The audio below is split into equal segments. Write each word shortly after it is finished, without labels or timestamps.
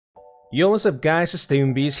Yo, what's up guys, it's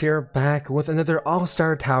StevenTheBeast here, back with another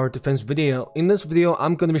all-star tower defense video. In this video,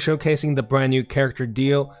 I'm going to be showcasing the brand new character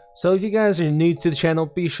Dio. So if you guys are new to the channel,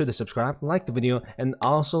 be sure to subscribe, like the video, and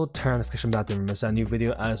also turn on the notification bell to miss a new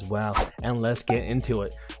video as well. And let's get into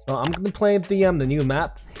it. So I'm going to play the new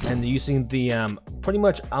map and using the pretty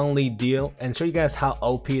much only Dio and show you guys how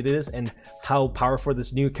OP it is and how powerful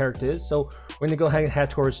this new character is. So we're going to go ahead and head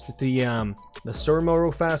towards the story mode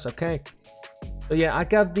real fast, okay? So yeah, I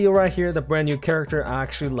got Dio right here, the brand new character. I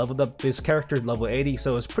actually leveled up this character to level 80,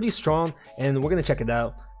 so it's pretty strong, and we're gonna check it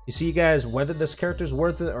out to see you guys whether this character is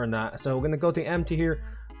worth it or not. So we're gonna go to empty here.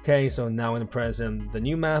 Okay, so now I'm gonna press the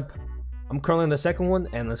new map. I'm currently in the second one,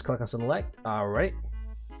 and let's click on select. All right.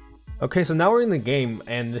 Okay, so now we're in the game,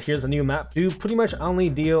 and here's a new map. Do pretty much only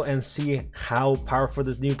Dio and see how powerful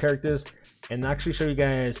this new character is, and actually show you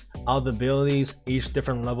guys all the abilities, each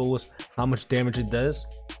different levels, how much damage it does.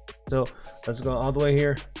 So let's go all the way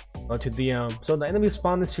here, go to the so the enemy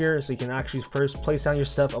spawn is here, so you can actually first place down your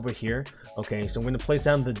stuff over here. Okay, so we're gonna place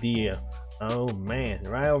down the Dio. Oh man,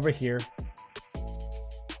 right over here,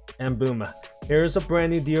 and boom, here's a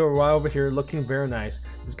brand new Dio right over here, looking very nice.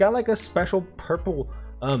 It's got like a special purple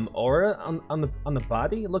aura on the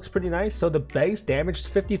body. It looks pretty nice. So the base damage is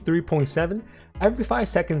 53.7 every 5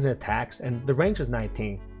 seconds in attacks, and the range is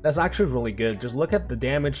 19. That's actually really good. Just look at the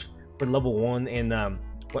damage for level 1, and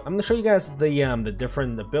I'm gonna show you guys the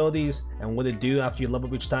different abilities and what it do after you level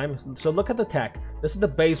up each time. So look at the attack. This is the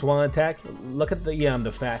base 1 attack. Look at the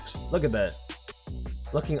effects. Look at that,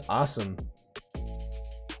 looking awesome.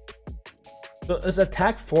 So this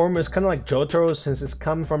attack form is kind of like Jotaro's, since it's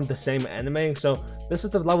coming from the same anime. So this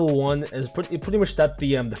is the level 1. Is pretty much that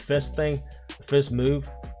the fist thing, the fist move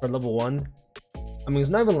for level 1. I mean, it's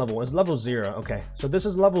not even level 1, it's level 0. Okay, so this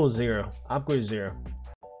is level 0, upgrade 0.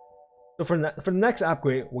 So for the next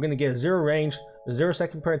upgrade, we're gonna get 0 range, 0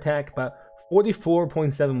 second per attack, but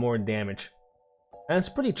 44.7 more damage, and it's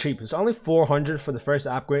pretty cheap. It's only 400 for the first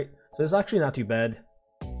upgrade, so it's actually not too bad.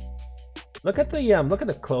 Look at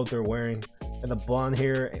the clothes they're wearing, and the blonde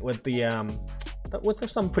here with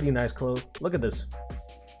with some pretty nice clothes. Look at this.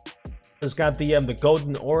 It's got the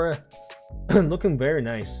golden aura, looking very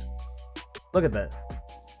nice. Look at that.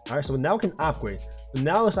 All right, so now we can upgrade. So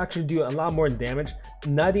now let's actually do a lot more damage.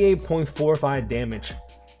 98.45 damage.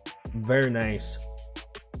 Very nice.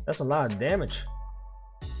 That's a lot of damage.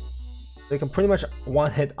 They can pretty much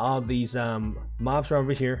one-hit all these mobs right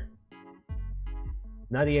over here.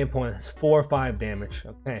 98.45 damage.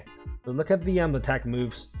 Okay, so look at the attack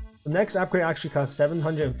moves. The next upgrade actually costs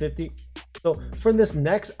 750. So for this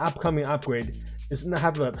next upcoming upgrade, it's gonna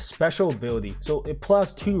have a special ability. So it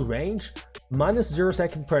plus 2 range, minus 0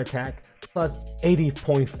 second per attack, plus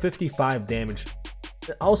 80.55 damage.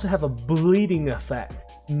 It also have a bleeding effect,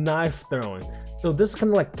 knife throwing. So this is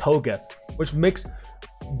kind of like Toga, which makes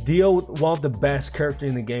Dio one of the best characters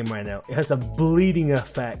in the game right now. It has a bleeding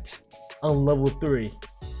effect on level 3.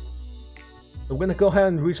 So we're gonna go ahead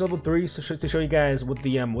and reach level 3 to show you guys what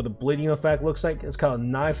the bleeding effect looks like. It's called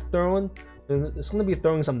knife throwing. So it's gonna be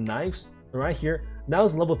throwing some knives right here. Now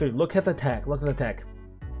it's level 3. Look at the attack. Look at the attack.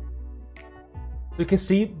 So you can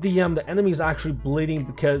see the enemy is actually bleeding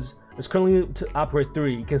because it's currently to upgrade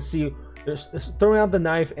 3. You can see it's throwing out the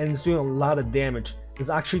knife and it's doing a lot of damage. It's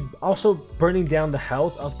actually also burning down the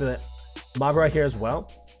health of the mob right here as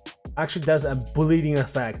well. Actually does a bleeding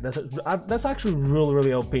effect. That's actually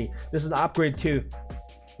really OP. This is upgrade 2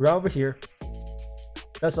 right over here.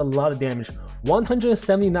 That's a lot of damage.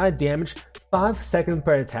 179 damage, 5 seconds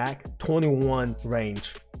per attack, 21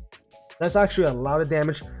 range. That's actually a lot of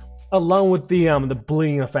damage, along with the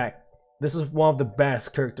bleeding effect. This is one of the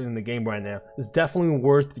best characters in the game right now. It's definitely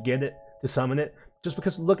worth to get it, to summon it, just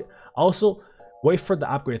because look. Also, wait for the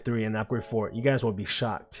upgrade 3 and upgrade 4. You guys will be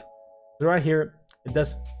shocked. So right here, it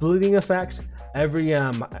does bleeding effects every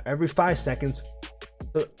 5 seconds.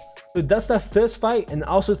 So it does that fist fight and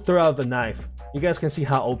also throw out the knife. You guys can see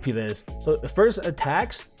how OP that is. So the first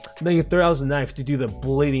attacks, then you throw out the knife to do the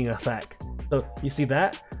bleeding effect. So you see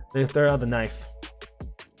that, then you throw out the knife.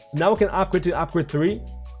 Now we can upgrade to upgrade 3.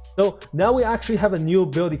 So now we actually have a new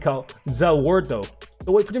ability called Brando.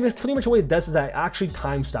 So what pretty much what it does is that it actually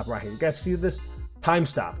time stop right here. You guys see this? Time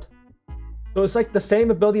stopped. So it's like the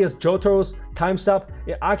same ability as Jotaro's time stop.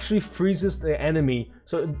 It actually freezes the enemy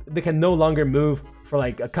so they can no longer move for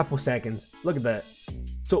like a couple seconds. Look at that.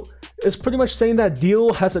 So it's pretty much saying that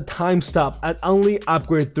Dio has a time stop at only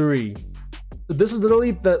upgrade 3. So this is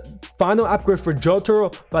literally the final upgrade for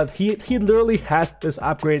Jotaro, but he literally has this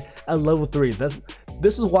upgrade at level 3.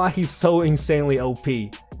 This is why he's so insanely OP.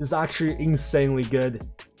 It's actually insanely good.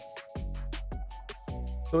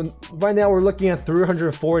 So right now we're looking at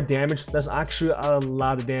 304 damage. That's actually a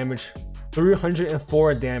lot of damage.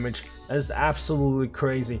 304 damage. That is absolutely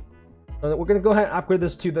crazy. So we're gonna go ahead and upgrade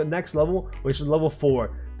this to the next level, which is level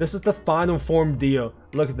 4. This is the final form Dio.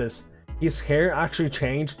 Look at this. His hair actually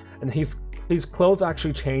changed, and his clothes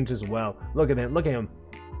actually changed as well. Look at him. Look at him.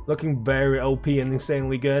 Looking very OP and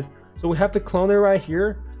insanely good. So we have the cloner right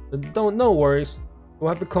here. No worries. We'll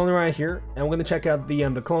have the cloner right here, and we're gonna check out the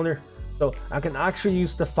cloner. So I can actually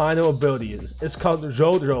use the final ability. It's called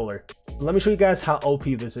Road Roller. Let me show you guys how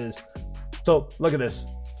OP this is. So look at this.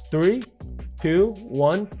 3, 2,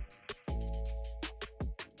 1.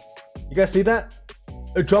 You guys see that?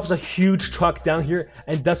 It drops a huge truck down here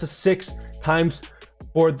and does a 6 times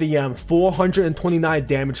for the 429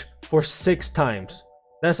 damage for 6 times.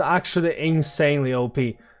 That's actually insanely OP.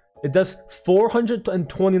 It does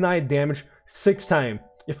 429 damage 6 times.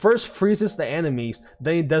 It first freezes the enemies,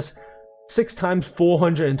 then it does 6 times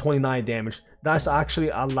 429 damage. That's actually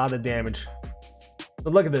a lot of damage. So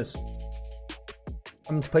look at this.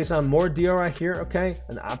 I'm gonna place on more Dio right here, okay?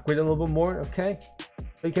 And upgrade a little bit more, okay?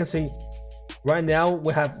 So you can see, right now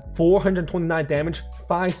we have 429 damage,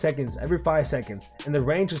 5 seconds, every 5 seconds. And the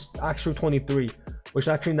range is actually 23, which is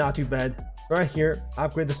actually not too bad. Right here,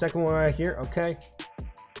 upgrade the second one right here, okay?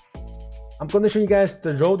 I'm going to show you guys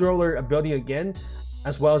the Road Roller ability again,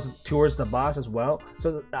 as well as towards the boss as well.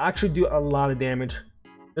 So they actually do a lot of damage.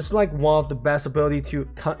 This is like one of the best ability to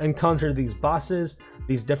encounter these bosses,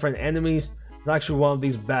 these different enemies. It's actually one of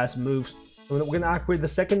these best moves. So we're going to upgrade the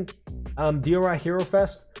second Dio right here real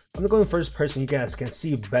fast. I'm going to go in first person, you guys can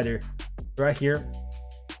see better. Right here.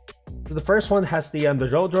 So the first one has the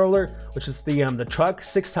Road Roller, which is the truck,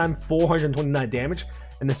 6 times 429 damage.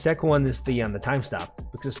 And the second one is the time stop,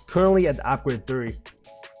 because it's currently at upgrade 3.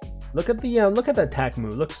 Look at the attack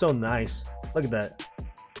move. Looks so nice. Look at that.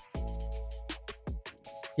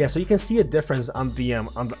 Yeah, so you can see a difference on the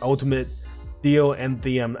ultimate Dio and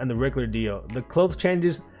the regular Dio. The clothes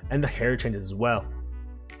changes and the hair changes as well.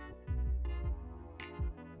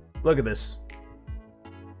 Look at this.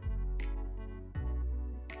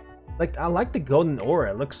 Like, I like the golden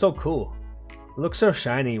aura. It looks so cool. It looks so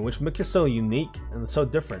shiny, which makes it so unique and so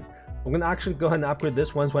different. I'm gonna actually go ahead and upgrade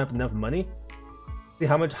this once we have enough money. See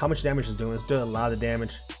how much damage it's doing. It's doing a lot of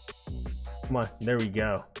damage. Come on, there we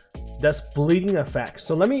go. That's bleeding effects.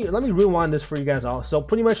 So let me rewind this for you guys all. So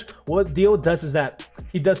pretty much what Dio does is that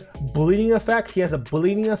he does bleeding effect. He has a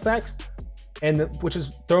bleeding effect, and which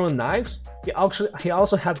is throwing knives. He also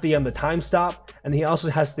has the time stop, and he also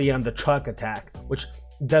has the truck attack, which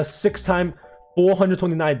does 6 times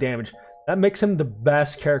 429 damage. That makes him the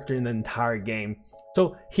best character in the entire game.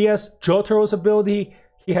 So he has Jotaro's ability,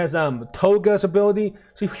 he has Toga's ability.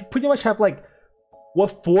 So you pretty much have like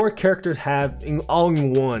what 4 characters have all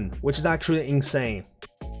in one, which is actually insane.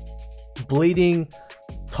 Bleeding,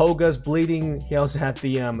 Toga's bleeding. He also had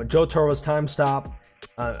the Jotaro's time stop.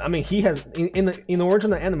 I mean, he has in the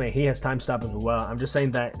original anime, he has time stop as well. I'm just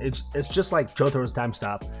saying that it's just like Jotaro's time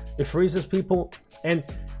stop. It freezes people, and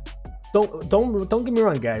don't get me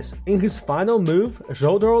wrong, guys. In his final move,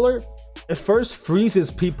 Road Roller, it first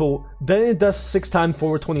freezes people, then it does 6 times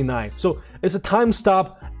 429. So it's a time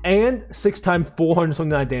stop and 6 times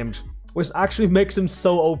 429 damage, which actually makes him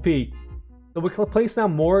so OP. So we can place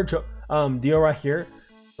down more Dio right here,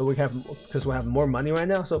 so we have, because we have more money right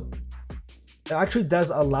now. So it actually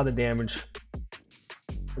does a lot of damage.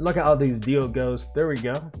 Look at how these Dio goes. There we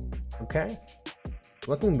go. Okay,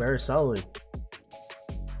 looking very solid.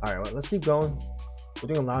 All right, well, let's keep going.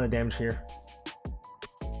 We're doing a lot of damage here.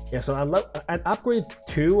 Yeah, so at upgrade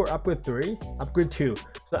 2 or upgrade 3, upgrade 2.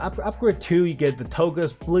 So upgrade 2, you get the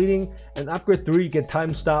Toga's bleeding, and upgrade 3, you get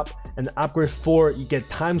time stop, and upgrade 4, you get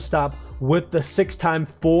time stop with the 6 times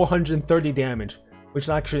 430 damage, which is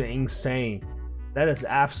actually insane. That is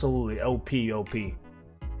absolutely OP.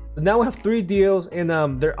 So now we have 3 deals,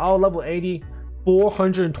 and they're all level 80,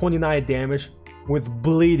 429 damage with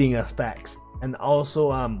bleeding effects, and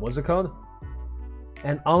also what's it called?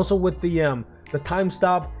 And also with the time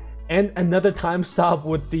stop, and another time stop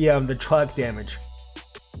with the truck damage.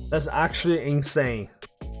 That's actually insane.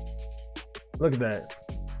 Look at that.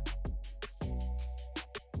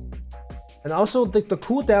 And also the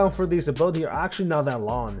cooldown for these abilities are actually not that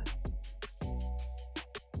long.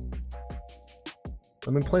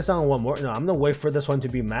 Let me place on one more. No, I'm gonna wait for this one to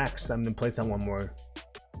be maxed. I'm gonna place on one more.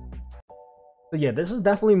 So yeah, this is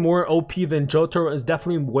definitely more OP than Jotaro. It's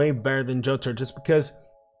definitely way better than Jotaro, just because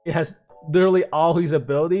it has literally all his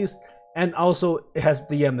abilities, and also it has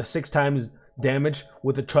the 6 times damage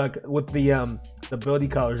with the truck, with the ability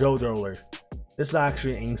called Road Roller. This is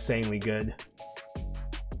actually insanely good.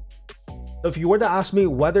 So if you were to ask me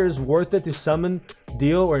whether it's worth it to summon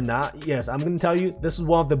Dio or not, yes, I'm gonna tell you this is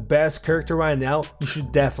one of the best character right now. You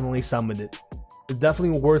should definitely summon it. It's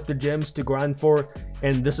definitely worth the gems to grind for,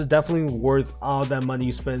 and this is definitely worth all that money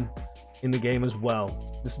you spend in the game as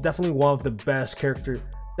well. This is definitely one of the best characters.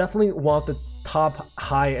 Definitely one of the top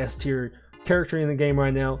high S tier character in the game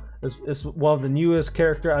right now. It's one of the newest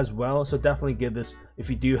character as well, so definitely give this if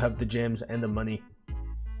you do have the gems and the money.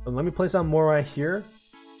 So let me place out more right here.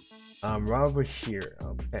 Right over here.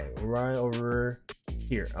 Okay, right over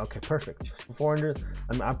here. Okay, perfect. 400.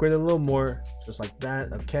 I'm gonna upgrade a little more, just like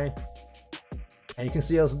that. Okay, and you can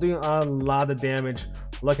see I was doing a lot of damage.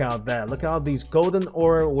 Look at that. Look at all these golden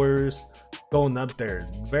aura warriors going up there.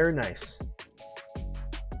 Very nice.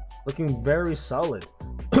 Looking very solid.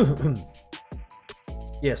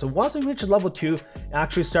 Yeah, so once we reach level 2,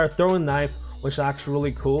 actually start throwing knife, which is actually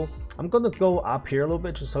really cool. I'm gonna go up here a little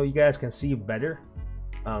bit just so you guys can see better.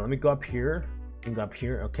 Let me go up here and go up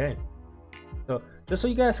here. Okay, so just so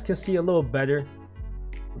you guys can see a little better,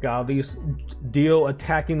 we got all these Dio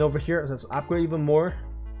attacking over here. So let's upgrade even more.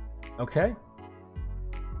 Okay,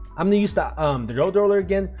 I'm gonna use the road roller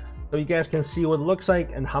again so you guys can see what it looks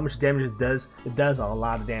like and how much damage it does. It does a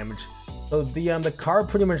lot of damage. So the car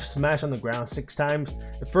pretty much smash on the ground 6 times.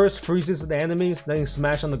 It first freezes the enemies, then you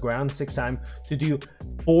smash on the ground 6 times to do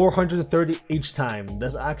 430 each time.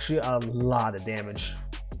 That's actually a lot of damage.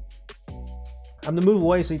 I'm gonna move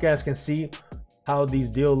away so you guys can see how these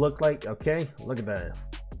Dio look like. Okay, look at that.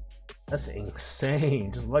 That's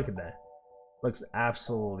insane. Just look at that. Looks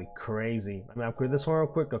absolutely crazy. I'm gonna upgrade this one real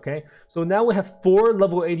quick. Okay, so now we have 4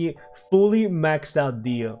 level 80 fully maxed out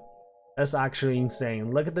Dio. That's actually insane.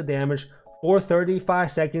 Look at the damage. 430,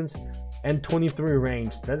 5 seconds, and 23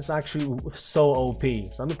 range. That's actually so OP.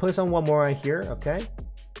 So I'm gonna place on one more right here. Okay,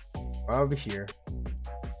 right over here.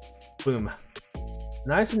 Boom.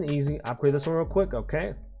 Nice and easy. Upgrade this one real quick.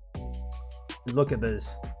 Okay, look at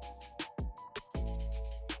this.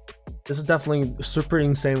 This is definitely super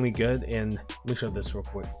insanely good, and let me show this real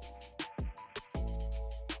quick.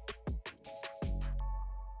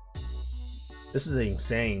 This is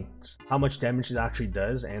insane how much damage it actually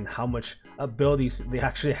does and how much abilities they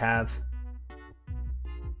actually have.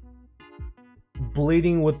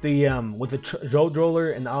 Bleeding with the road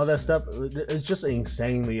roller and all that stuff, it's just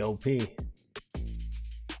insanely OP.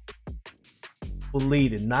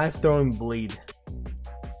 Bleed, knife throwing bleed.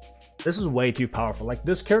 This is way too powerful. Like,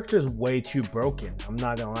 this character is way too broken. I'm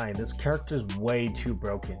not gonna lie, this character is way too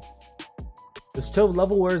broken. This 12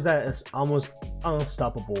 level where is that? It's almost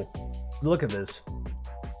unstoppable. Look at this.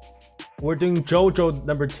 We're doing JoJo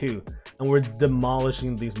number 2 and we're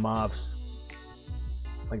demolishing these mobs.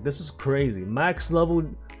 Like, this is crazy. Max level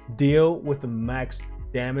Dio with the max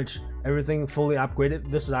damage, everything fully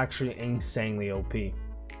upgraded. This is actually insanely OP.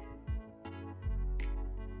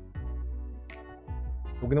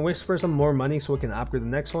 We're gonna wait for some more money so we can upgrade the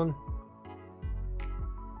next one.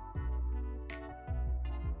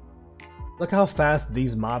 Look how fast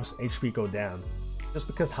these mobs HP go down. Just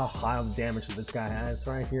because how high of damage this guy has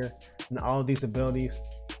right here and all of these abilities.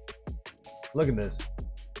 Look at this.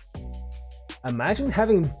 Imagine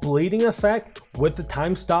having bleeding effect with the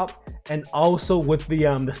time stop and also with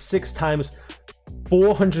the 6 times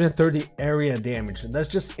 430 area damage. That's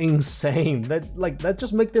just insane. That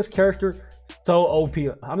just make this character so OP.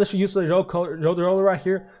 I'm just use the road roller right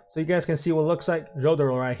here so you guys can see what it looks like. Road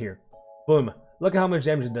roller right here. Boom. Look at how much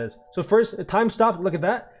damage it does. So first, the time stop. Look at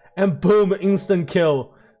that. And boom, instant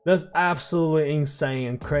kill. That's absolutely insane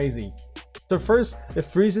and crazy. So first, it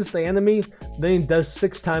freezes the enemy, then it does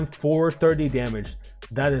 6 times 430 damage.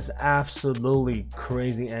 That is absolutely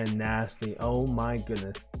crazy and nasty. Oh my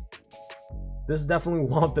goodness. This is definitely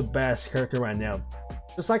one of the best characters right now.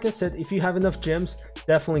 Just like I said, if you have enough gems,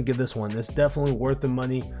 definitely get this one. It's definitely worth the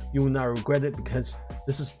money. You will not regret it because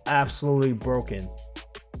this is absolutely broken.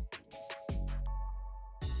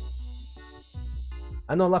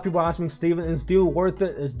 I know a lot of people ask me, Steven, is Dio worth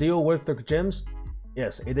it? Is Dio worth the gems?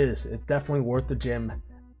 Yes, it is. It's definitely worth the gem.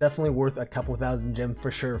 Definitely worth a couple thousand gems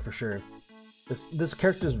for sure, for sure. This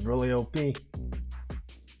character is really OP.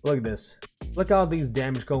 Look at this. Look at all these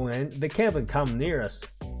damage going in. They can't even come near us.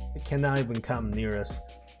 They cannot even come near us.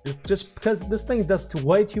 Just because this thing does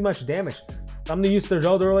way too much damage. I'm gonna use the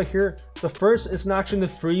road roller here. So first, it's an action to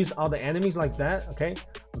freeze all the enemies like that. Okay,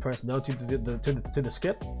 I'm press no to the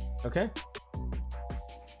skip. Okay.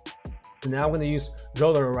 So now I'm gonna use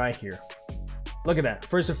roller right here. Look at that.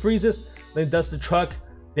 First it freezes, then it does the truck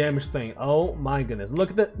damage thing. Oh my goodness.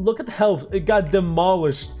 Look at the health. It got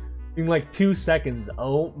demolished in like 2 seconds.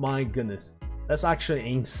 Oh my goodness. That's actually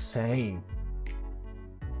insane.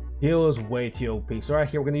 Dio is way too OP. So right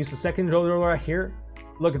here, we're gonna use the second roller right here.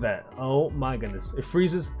 Look at that. Oh my goodness. It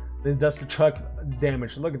freezes, then it does the truck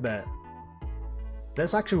damage. Look at that.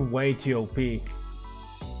 That's actually way too OP.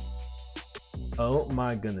 Oh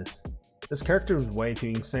my goodness. This character is way too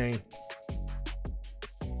insane.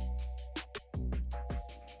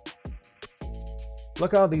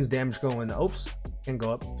 Look at all these damage going. Oops, can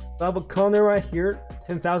go up. So I have a Connor right here,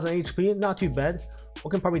 10,000 HP, not too bad.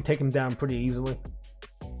 We can probably take him down pretty easily.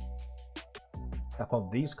 Got all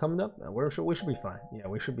these coming up. We should be fine. Yeah,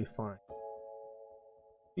 we should be fine.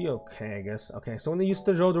 Be okay, I guess. Okay, so I'm gonna use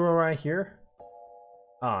the Jodoro right here.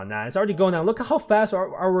 Oh, nah, it's already going down. Look at how fast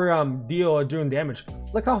our Dio are doing damage.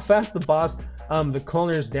 Look how fast the boss, the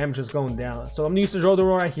cloner's damage is going down. So I'm gonna use the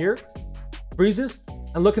Jodoro right here. Freezes,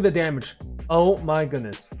 and look at the damage. Oh my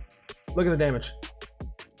goodness. Look at the damage.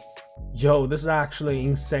 Yo, this is actually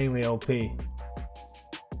insanely OP.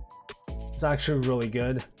 It's actually really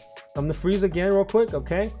good. I'm gonna freeze again real quick,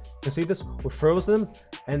 okay? You see this? We froze them,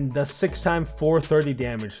 and the 6x 430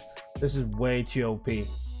 damage. This is way too OP.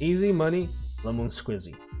 Easy money, lemon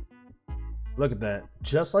squizzy. Look at that.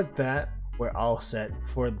 Just like that, we're all set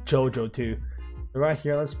for JoJo 2. So right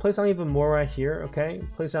here, let's place on even more right here, okay?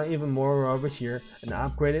 Place on even more over here and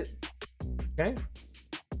upgrade it. Okay?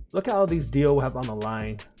 Look at all these Dio we have on the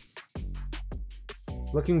line.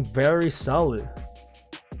 Looking very solid.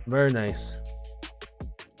 Very nice.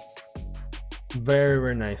 Very,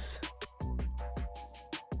 very nice.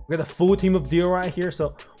 We got a full team of Dio right here.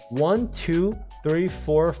 So 1, 2, 3,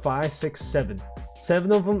 4, 5, 6, 7.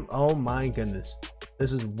 7 of them. Oh my goodness.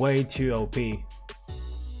 This is way too OP.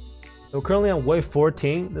 So we're currently on wave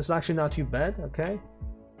 14. This is actually not too bad. Okay.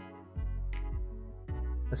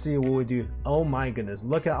 Let's see what we do. Oh my goodness.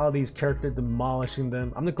 Look at all these characters demolishing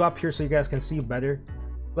them. I'm gonna go up here so you guys can see better.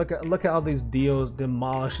 Look at all these Dios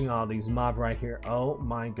demolishing all these mobs right here. Oh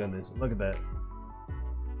my goodness. Look at that.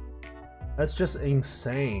 That's just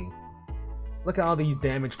insane. Look at all these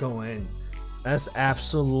damage going in. That's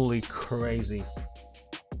absolutely crazy.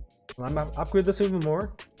 I'm gonna upgrade this even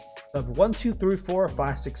more. So 1, 2, 3, 4,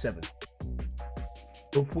 5, 6, 7.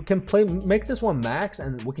 So we can make this one max,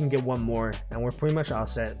 and we can get one more, and we're pretty much all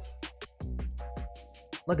set.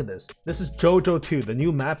 Look at this. This is JoJo 2, the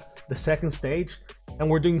new map, the second stage, and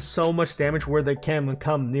we're doing so much damage where they can't even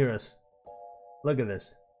come near us. Look at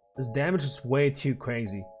this. This damage is way too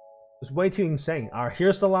crazy. It's way too insane. Alright,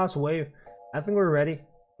 here's the last wave. I think we're ready.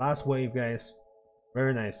 Last wave, guys.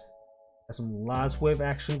 Very nice. Got some last wave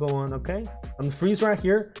action going on, okay? I'm gonna freeze right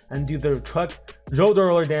here and do the truck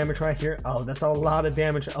Jodoro damage right here. Oh, that's a lot of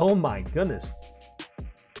damage. Oh my goodness.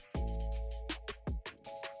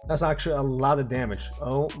 That's actually a lot of damage.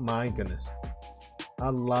 Oh my goodness.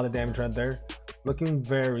 A lot of damage right there. Looking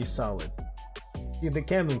very solid. See, they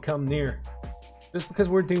can't even come near. Just because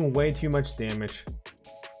we're doing way too much damage.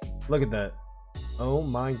 Look at that. Oh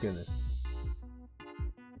my goodness.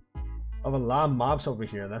 I have a lot of mobs over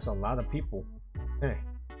here. That's a lot of people. Okay.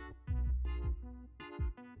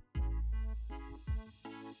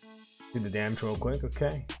 Do the damage real quick.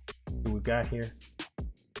 Okay. What we got here?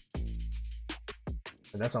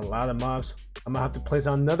 And that's a lot of mobs. I'm gonna have to place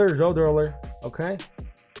another Jodoro. Okay.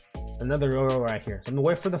 Another Jodoro right here. So I'm gonna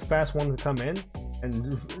wait for the fast one to come in.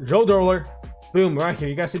 And Jodoro. Boom, right here.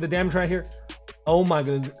 You guys see the damage right here? Oh my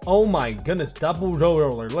goodness. Oh my goodness. Double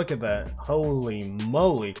Jodoro. Look at that. Holy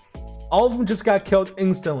moly. All of them just got killed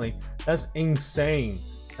instantly. That's insane.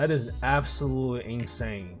 That is absolutely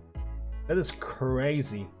insane. That is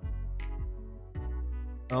crazy.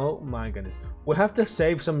 Oh my goodness. We'll have to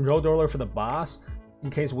save some Jodoro for the boss in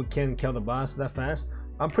case we can't kill the boss that fast.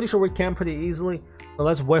 I'm pretty sure we can pretty easily. So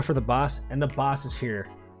let's wait for the boss. And the boss is here.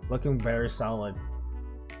 Looking very solid.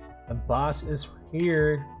 The boss is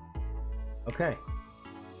here. Okay.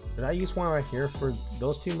 Did I use one right here for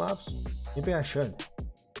those two mobs? Maybe I should.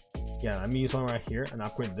 Yeah, I'm gonna use one right here and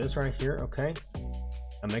upgrade this right here. Okay,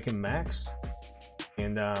 I'm making max,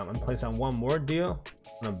 and I'm gonna place on one more deal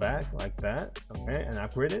on the back like that. Okay, and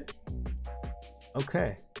upgrade it.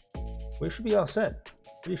 Okay, we should be all set.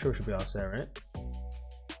 Pretty sure we should be all set, right?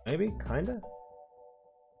 Maybe, kinda.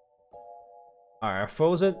 All right, I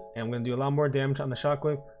froze it, and I'm gonna do a lot more damage on the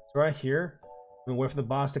shockwave. So right here, I'm gonna wait for the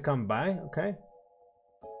boss to come by. Okay,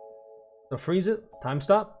 so freeze it. Time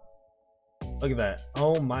stop. Look at that.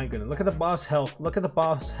 Oh my goodness. Look at the boss health. Look at the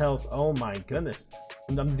boss health. Oh my goodness.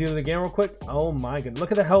 I'm doing it again real quick. Oh my goodness.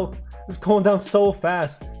 Look at the health. It's going down so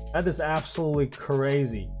fast. That is absolutely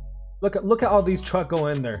crazy. Look at all these truck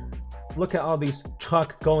going in there. Look at all these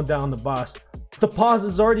truck going down the boss. The boss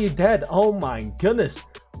is already dead. Oh my goodness.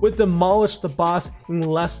 We demolished the boss in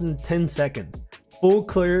less than 10 seconds. Full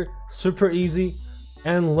clear. Super easy.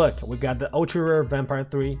 And look, we got the ultra rare Vampire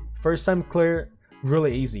 3, first time clear,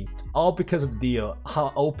 really easy, all because of Dio,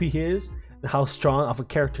 how OP he is, and how strong of a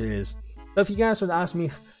character he is. So if you guys would ask me,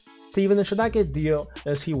 Steven, should I get Dio?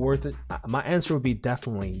 Is he worth it? My answer would be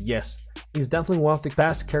definitely yes. He's definitely one of the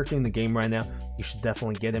best characters in the game right now. You should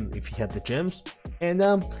definitely get him if you have the gems. And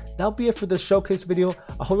that'll be it for this showcase video.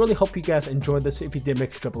 I really hope you guys enjoyed this. If you did,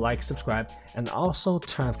 make sure to drop a like, subscribe, and also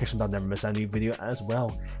turn notifications about never miss a new video as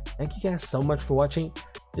well. Thank you guys so much for watching.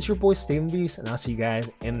 It's your boy StevenTheBeast, and I'll see you guys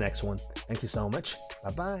in the next one. Thank you so much.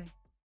 Bye bye.